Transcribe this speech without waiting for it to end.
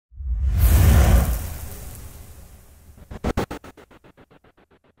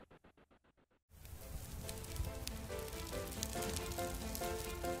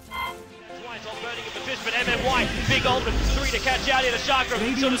big ultimate 3 to catch out here. The Chakra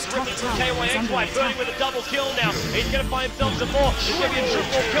sort of ripping from KYXY. Burning with a double kill now. He's going to find himself some more. It's going to be a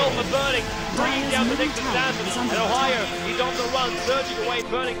triple kill for Burning. Bringing down the Niklas assassin. And Ohio, he's on the run, surging away.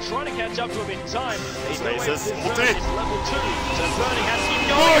 Burning, trying to catch up to him in time. He's no way from Burning. It's level 2. So Burning has to keep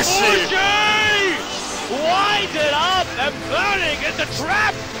going. MuShi! Winds it up, and Burning is a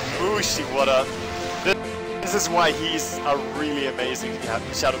trap! MuShi, what a... This is why he's a really amazing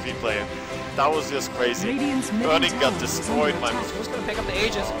Shadow Fiend player. That was just crazy. Burning got destroyed, man. Who's going to pick up the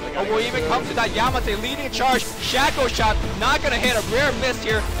Aegis? Or will even come to that Yamate leading charge. Shaco shot, not going to hit, a rare miss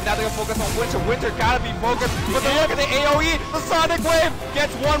here. And now they're going to focus on Winter. Winter got to be focused. But look at the AoE, the Sonic Wave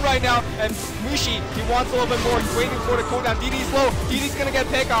gets one right now. And MuShi, he wants a little bit more. He's waiting for the cooldown. DD's low. DD's going to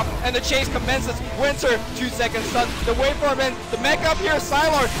get pickoff. And the chase commences. Winter, 2 seconds stun. The waveform in. The mech up here,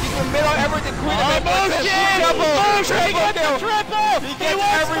 Sillard. He's in the middle of everything. Triple! He gets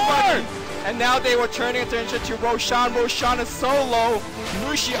everybody. And now they were turning attention to Roshan. Roshan is so low.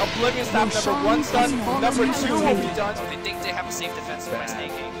 MuShi, Oblivion Staff, number 1 stun. Number 2 will be done. So they think they have a safe defense by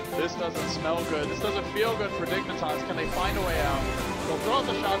snaking. This doesn't smell good. This doesn't feel good for Dignitas. Can they find a way out? They'll throw out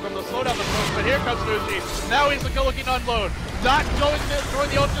the shotgun, they'll slow down the push, but here comes MuShi. Now he's looking to unload. Not going to throw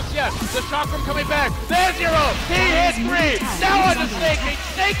the ult just yet. The shotgun coming back. There's your ult. He hit 3. Now on to Snake.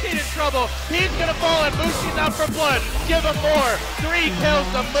 Snake's in trouble. He's going to fall, and MuShi's out for blood. Give him more. 3 kills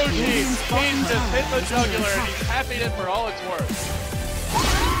to MuShi. He's just hit the jugular, and he's happy it for all it's worth.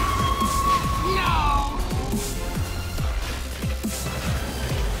 No!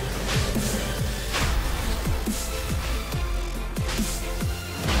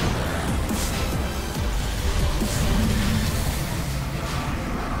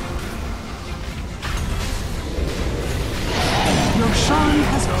 Roshan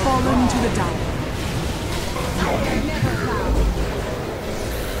has fallen to the down.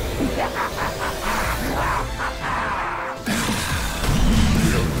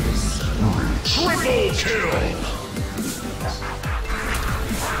 Triple kill!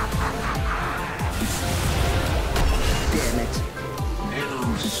 Damn it.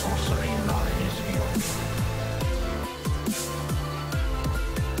 No sorcery lies beyond.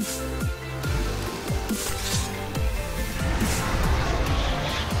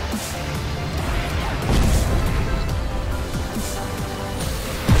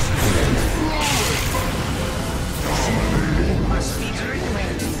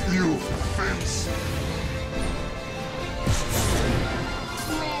 You fence!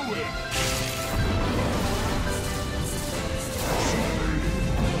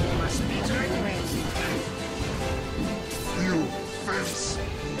 You fence!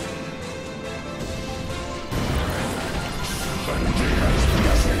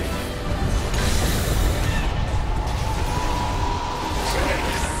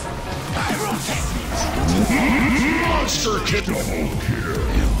 Monster kill! Double kill!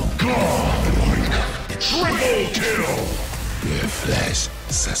 Godlike! Triple kill! Your flesh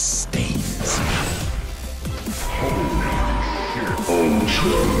sustains me. Holy shit!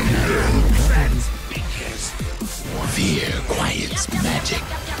 Ultra kill! Fear quiets magic.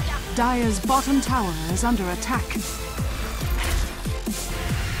 Dire's bottom tower is under attack.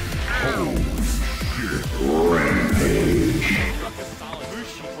 Holy shit! Rampage!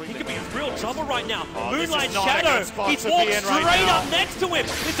 He could be in real trouble right now. Moonlight Shadow, he's walked straight up next to him.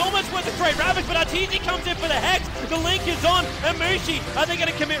 It's almost worth the trade Ravage, but Arteezy comes in for the Hex. The link is on, and MuShi, are they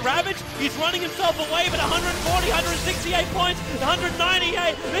going to commit Ravage? He's running himself away, but 140, 168 points,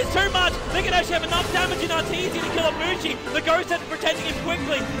 198. There's too much. They can actually have enough damage in Arteezy to kill up MuShi. The Ghost is protecting him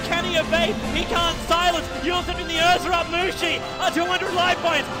quickly. Can he evade? He can't silence. You also in the Ursa up MuShi. 200 life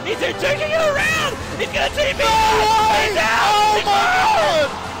points. He's taking it around. He's going to TP. He's out. Oh my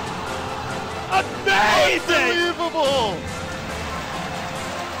god! Amazing! Unbelievable!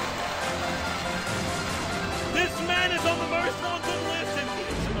 This man is on the most wanted list.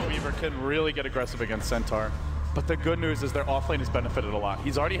 Weaver can really get aggressive against Centaur. But the good news is their offlane has benefited a lot.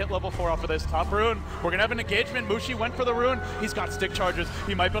 He's already hit level 4 off of this top rune. We're gonna have an engagement. MuShi went for the rune. He's got stick charges.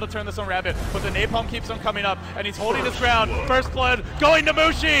 He might be able to turn this on Rabbit, but the napalm keeps on coming up, and he's holding his ground. First blood going to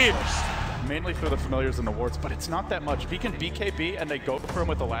MuShi! Mainly through the familiars and the wards, but it's not that much. If he can BKB and they go for him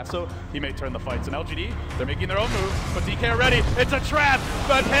with the lasso, he may turn the fights. And LGD, they're making their own move, but DK already, it's a trap!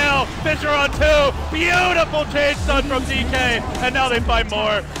 But hell, Fisher on 2! Beautiful change done from DK! And now they find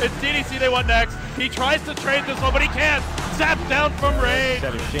more. It's DDC they want next. He tries to trade this one, but he can't! zapped down from Raid.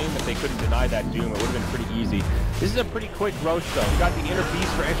 It's a shame that they couldn't deny that Doom. It would have been pretty easy. This is a pretty quick roach though. Got the inner beast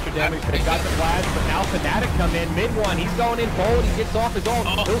for extra damage, but it got the flash, but now Fnatic come in. Mid one, he's going in bold, he gets off his own.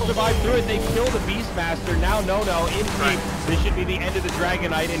 He'll survive through it. They kill the Beastmaster. Now no, in deep. This should be the end of the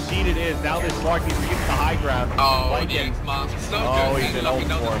Dragonite. Indeed it is. Now this Slark needs to get to the high ground. Oh, the X-Blast. So oh, good. he's been ult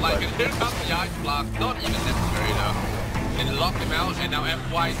for him. Like, here comes the X-Blast. Not even necessary though. It locked him out, and now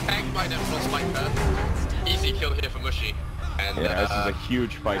FY tagged by them from Sliker. Easy kill here for MuShi. And, yeah, this is a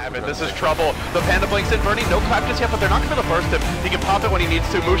huge fight. This is trouble. The Panda blinks in. Bernie, no clap just yet, but they're not going to burst him. He can pop it when he needs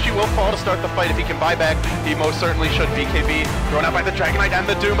to. MuShi will fall to start the fight. If he can buy back, he most certainly should. BKB thrown out by the Dragonite and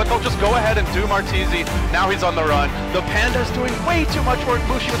the Doom, but they'll just go ahead and Doom Arteezy. Now he's on the run. The Panda's doing way too much work.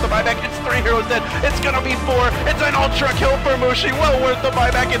 MuShi with the buyback. It's 3 heroes dead. It's going to be 4. It's an ultra kill for MuShi. Well worth the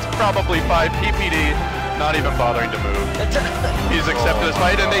buyback. It's probably 5. PPD not even bothering to move. He's accepted his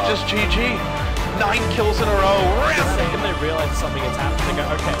fight, and they just GG. 9 kills in a row. The second they realize something has happened, they go,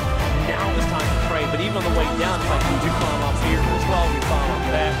 okay, now it's time to trade. But even on the way down, it's like, we farm up here as well, we farm up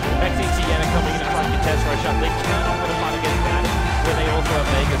there. XETN are coming in and trying to contest for a shot. They cannot win a fight against that, where they also have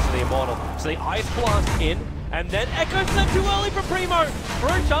Vegas to the Immortal. So the Ice Blast in, and then Echo sent too early for Primo.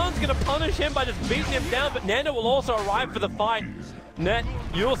 Roshan's going to punish him by just beating him down, but Nando will also arrive for the fight. Net,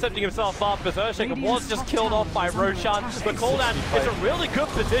 Yule setting himself up, but Berserker was just killed off by Roshan. The cooldown is a really good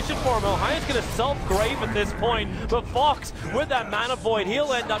position for him. Ohio's going to self-grave at this point, but Fox, with that mana void,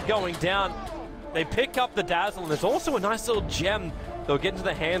 he'll end up going down. They pick up the Dazzle, and there's also a nice little gem that'll get into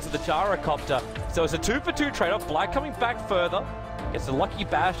the hands of the Gyrocopter. So it's a 2-for-2 trade-off. Black coming back further. Gets a lucky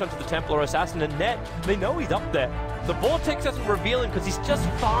bash onto the Templar Assassin, and Net, they know he's up there. The Vortex doesn't reveal him because he's just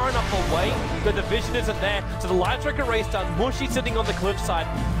far enough away that the vision isn't there. So the Light Striker race done. MuShi sitting on the cliffside.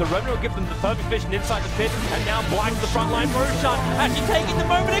 The Revenant will give them the perfect vision inside the pit. And now Black to the front line. Roshan actually taking the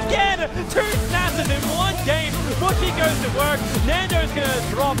moment again. 2 snashes in 1 game. MuShi goes to work. Nando's going to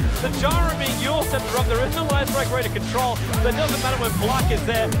drop. The Gyro being Yule set to drop. There is no Light Strike rate of control. But it doesn't matter when Black is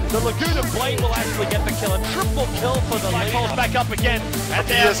there. The Laguna Blade will actually get the kill. A triple kill for the Black Hole's back up again. And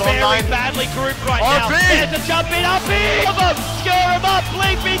they're very badly grouped right now. There's a jump in. Up in! Score him up!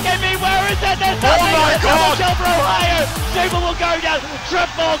 Blink BKB, where is it? There's nothing! Oh my God! Triple kill for Ohio! Super will go down!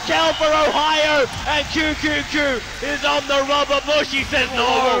 Triple kill for Ohio! And QQQ is on the rubber. MuShi says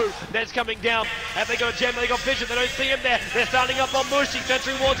no! Ned's coming down. Have they got a gem? They got vision. They don't see him there. They're starting up on MuShi.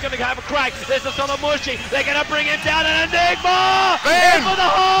 Sentry Ward's going to have a crack. There's the son of MuShi. They're going to bring him down. And Enigma! In for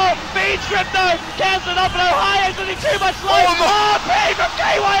the hole! Feed script though! Cancelled up, and Ohio's looking too much low! Oh, P from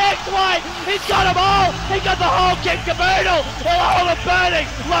KYXY! He's got them all! He got the whole kick caboodle! The whole of burning!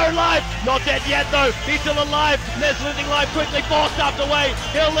 Low life! Not dead yet though! He's still alive! There's losing life quickly! 4 stops away!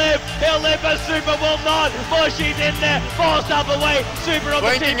 He'll live! But Super will not! MuShi's in there! 4 stops away! Super on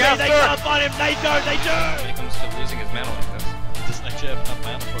the TP! They can't find him! They don't! They do! When it comes to losing his mana like this, he doesn't actually have enough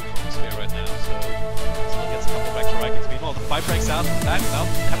mana for a Sphere right now, so still gets a couple back to Vikings. Meanwhile, the fight breaks out back without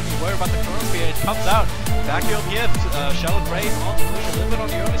having to worry about the Chrono Sphere. It comes out. Vacuum gift, Shallow Grave on the push, a little bit on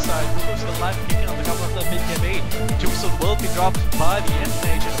the early side. Goes the life kicking on the couple of the BKB. Tombstone will be dropped by the end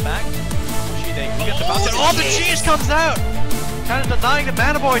mage in the back. MuShi, they get the bounce. Oh, the cheese comes out! Kind of denying the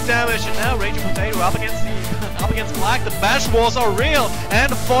mana void damage, and now Raging Potato up against Black. The bash walls are real,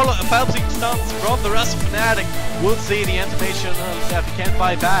 and the Phelpsing stunts from the rest of Fnatic. We'll see the animation that we can't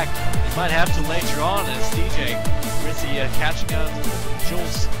buy back. They might have to later on as DJ Rizzy catching out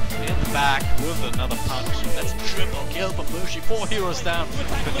Jules in the back with another punch. That's a triple kill for MuShi. 4 heroes down.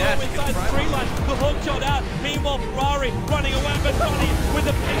 Inside the tree line, the hook shot out. Meanwhile, Ferrari running away, but Tony with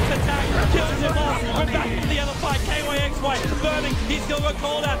the pinch attack kills him off. We're back to the other fight. KYXY burning. He's still got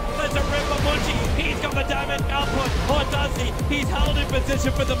called out. There's a rip for MuShi. He's got the damage output. Or does he? He's held in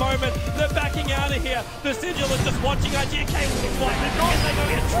position for the moment. They're backing out of here. The Sigil is just watching IGK. They're going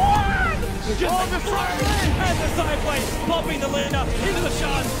to try. Just on the front and the side plate, popping the Linda into the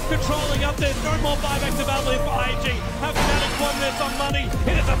shard, controlling up. There's no more buybacks available for IG. Have Fnatic won this on money?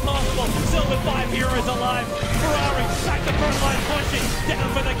 It is impossible. Still with 5 heroes alive. Ferrari back to front line, pushing down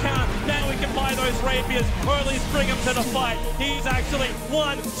for the count. Now we can buy those rapiers, or at least bring him to the fight. He's actually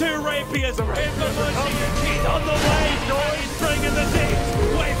 1, 2 rapiers in for MuShi. He's on the way. He's bringing the teams.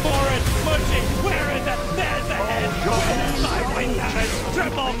 Wait for it. MuShi, where is it? There's the head. Sideways damage.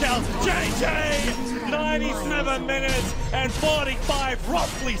 Triple kill. JJ. 97 minutes and 45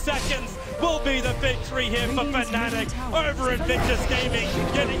 roughly seconds will be the victory here for Fnatic over Invictus Gaming,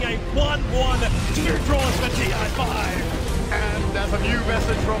 getting a 1-1, 2 draws for TI5. And there's a new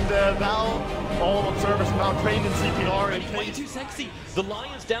message from the Val. All observers now trained in CPR. And way too sexy. The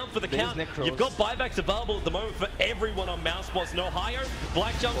Lion's down for the count. You've got buybacks available at the moment for everyone on MouseSpots. No higher.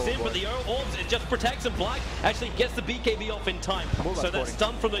 Black jumps in, but the orbs, it just protects him. Black actually gets the BKB off in time. So that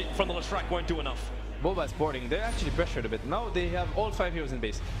stun from the Leshrac won't do enough. Boba Sporting, they're actually pressured a bit. Now they have all 5 heroes in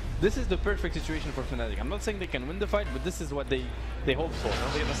base. This is the perfect situation for Fnatic. I'm not saying they can win the fight, but this is what they hope for.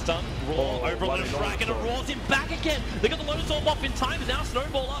 They have a stun, Raw over Leshrac, and it roars him back again. They got the Lotus Orb off in time, and now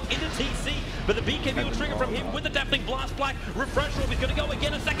Snowball up into TC. But the BKB will trigger from him with the Deafening Blast. Black, Refresh Orb is going to go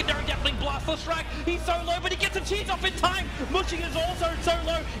again, a secondary Deafening Blast. Leshrac, he's so low, but he gets a cheese off in time. MuShi is also so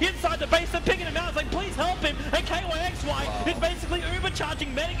low inside the base. They're picking him out, it's like, please help him. And KYXY is basically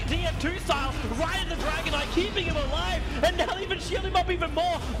uber-charging Medic DF2 style right in the Dragonite, keeping him alive, and now even shield him up even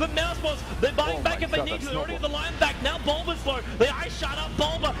more. The MouseSpots, they're buying back if they need to. They're already the line back. Now Bulba's low. The ice shot up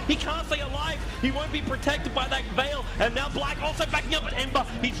Bulba. He can't stay alive. He won't be protected by that veil. And now Black also backing up at Ember.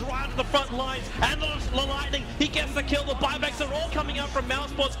 He's right to the front lines. And the Lightning, he gets the kill. The buybacks are all coming out from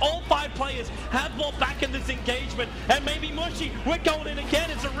MouseSpots. All 5 players have ball back in this engagement. And maybe MuShi, we're going in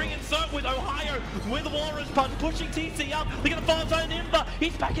again. It's a ring insert with Ohio with the Walrus Punch pushing TC up. They're going to fall zone Ember.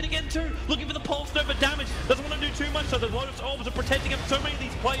 He's back in again too. Looking for the pulse over damage. Doesn't want to do too much, so the Lotus Orbs are protecting him. So many of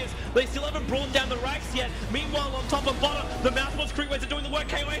these players, they still haven't brought down the racks yet. Meanwhile, on top and bottom, the MouseSpots Creekways are doing the work.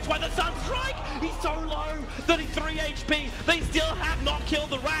 KOHY, the Sunstrike, he's so low, 33 HP. They still have not killed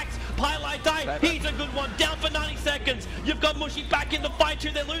the racks. Highlight die, he's a good one, down for 90 seconds. You've got MuShi back in the fight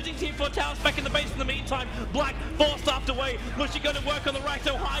too. They're losing Team 4 Towers back in the base in the meantime. Black forced after away. MuShi going to work on the racks.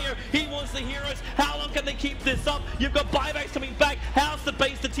 Ohio, he wants the heroes. How long can they keep this up? You've got buybacks coming back. How's the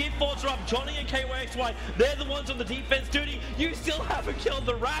base? The Tier 4s are up. Johnny and KYXY, they're the ones on the defense duty. You still haven't killed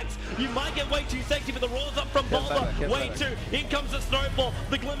the racks. You might get way too sexy, but the roar's up from Bulba. Way too. In comes the Snowball,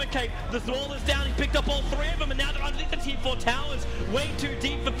 the Glimmer Cape. The Wall is down. He picked up all 3 of them, and now they're underneath the Tier 4 towers. Way too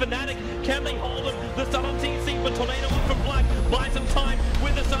deep for Fnatic. Can they hold them? The stun on TC, but Tornado up from Black. Buy some time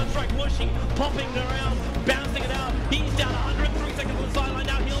with the Sunstrike. MuShi popping around, bouncing it out. He's down 103 seconds on the sideline.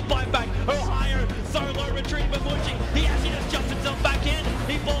 Now he'll fight back. Ohio, solo retreat, but MuShi, he actually just jumps himself back in.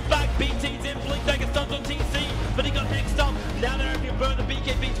 He falls back. BT's in. Blink Dagger stuns on TC, but he got next up. Now they're able to burn the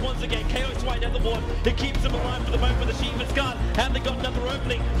BKBs once again. KOXY down the board. It keeps him alive for the moment with the Shiva's Guard. Have they got another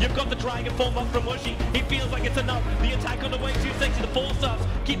opening? You've got the Dragon form up from MuShi. He feels like it's enough. The attack on the way too sexy. The 4-stars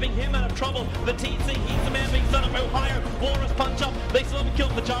keeping him out of trouble. The TC, he's the man being son of Ohio. Walrus punch up. They still haven't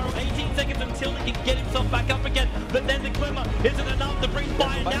killed the Gyro. 18 seconds until he can get himself back up again. But then the Glimmer isn't enough to bring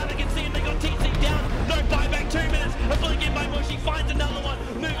by. And now they can see him. They got TC down. No buyback. 2 minutes. A flick in by MuShi. Finds another one.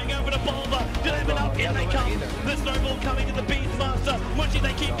 Moving over to Bulba. Delivered up. In they come. The Snowball coming to the Beastmaster. MuShi,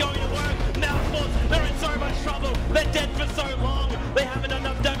 they keep going to work. MouseSpots, they're in so much trouble. They're dead for so long. They haven't done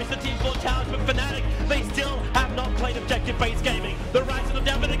enough damage to Team 4 Towers, but Fnatic, they still have not played objective-based gaming. The racks are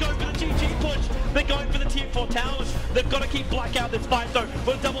down, but they're going for the GG push. They're going for the Tier 4 Towers. They've got to keep Black out this fight, though.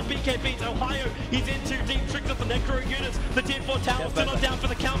 For the double BKBs, Ohio, he's in too deep. Tricks up the Necro units. The Tier 4 Towers still not down for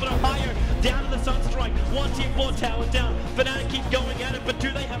the count, but Ohio down to the Sunstrike. 1 Tier 4 Tower down. Fnatic keep going at it, but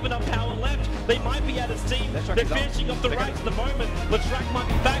do they have enough power left? They might be out of steam. They're finishing off the racks at the moment. Leshrac might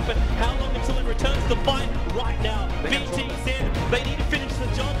be back, but how long until it returns to the fight? Right now, BT's in. They need to finish the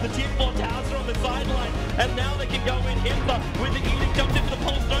job. The Tier 4 Towers are on the sideline, and now they can go in. Ember with the Edict jumped in for the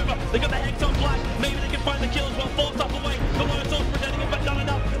Pulse Nova. They got the Hex on Black. Maybe they can find the kills while 4 stuff away. The Lotus Orb presenting it, but not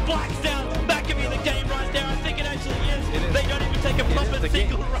enough. Black's down. Back of me in the game right there. I think it actually is. They don't even take a proper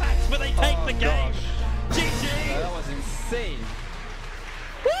single racks, but they take the game. GG. That was insane.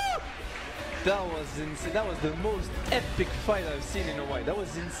 Woo! That was insane. That was the most epic fight I've seen in a while. That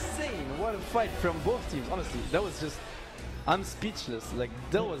was insane. What a fight from both teams. Honestly, that was just. I'm speechless. Like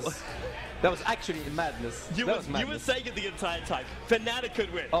that was actually madness. You were saying it the entire time. Fnatic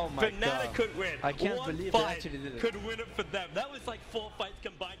could win. Oh my Fnatic God. could win. I can't believe they actually did it. Could win it for them. That was like 4 fights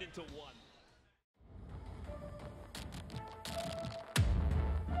combined into one.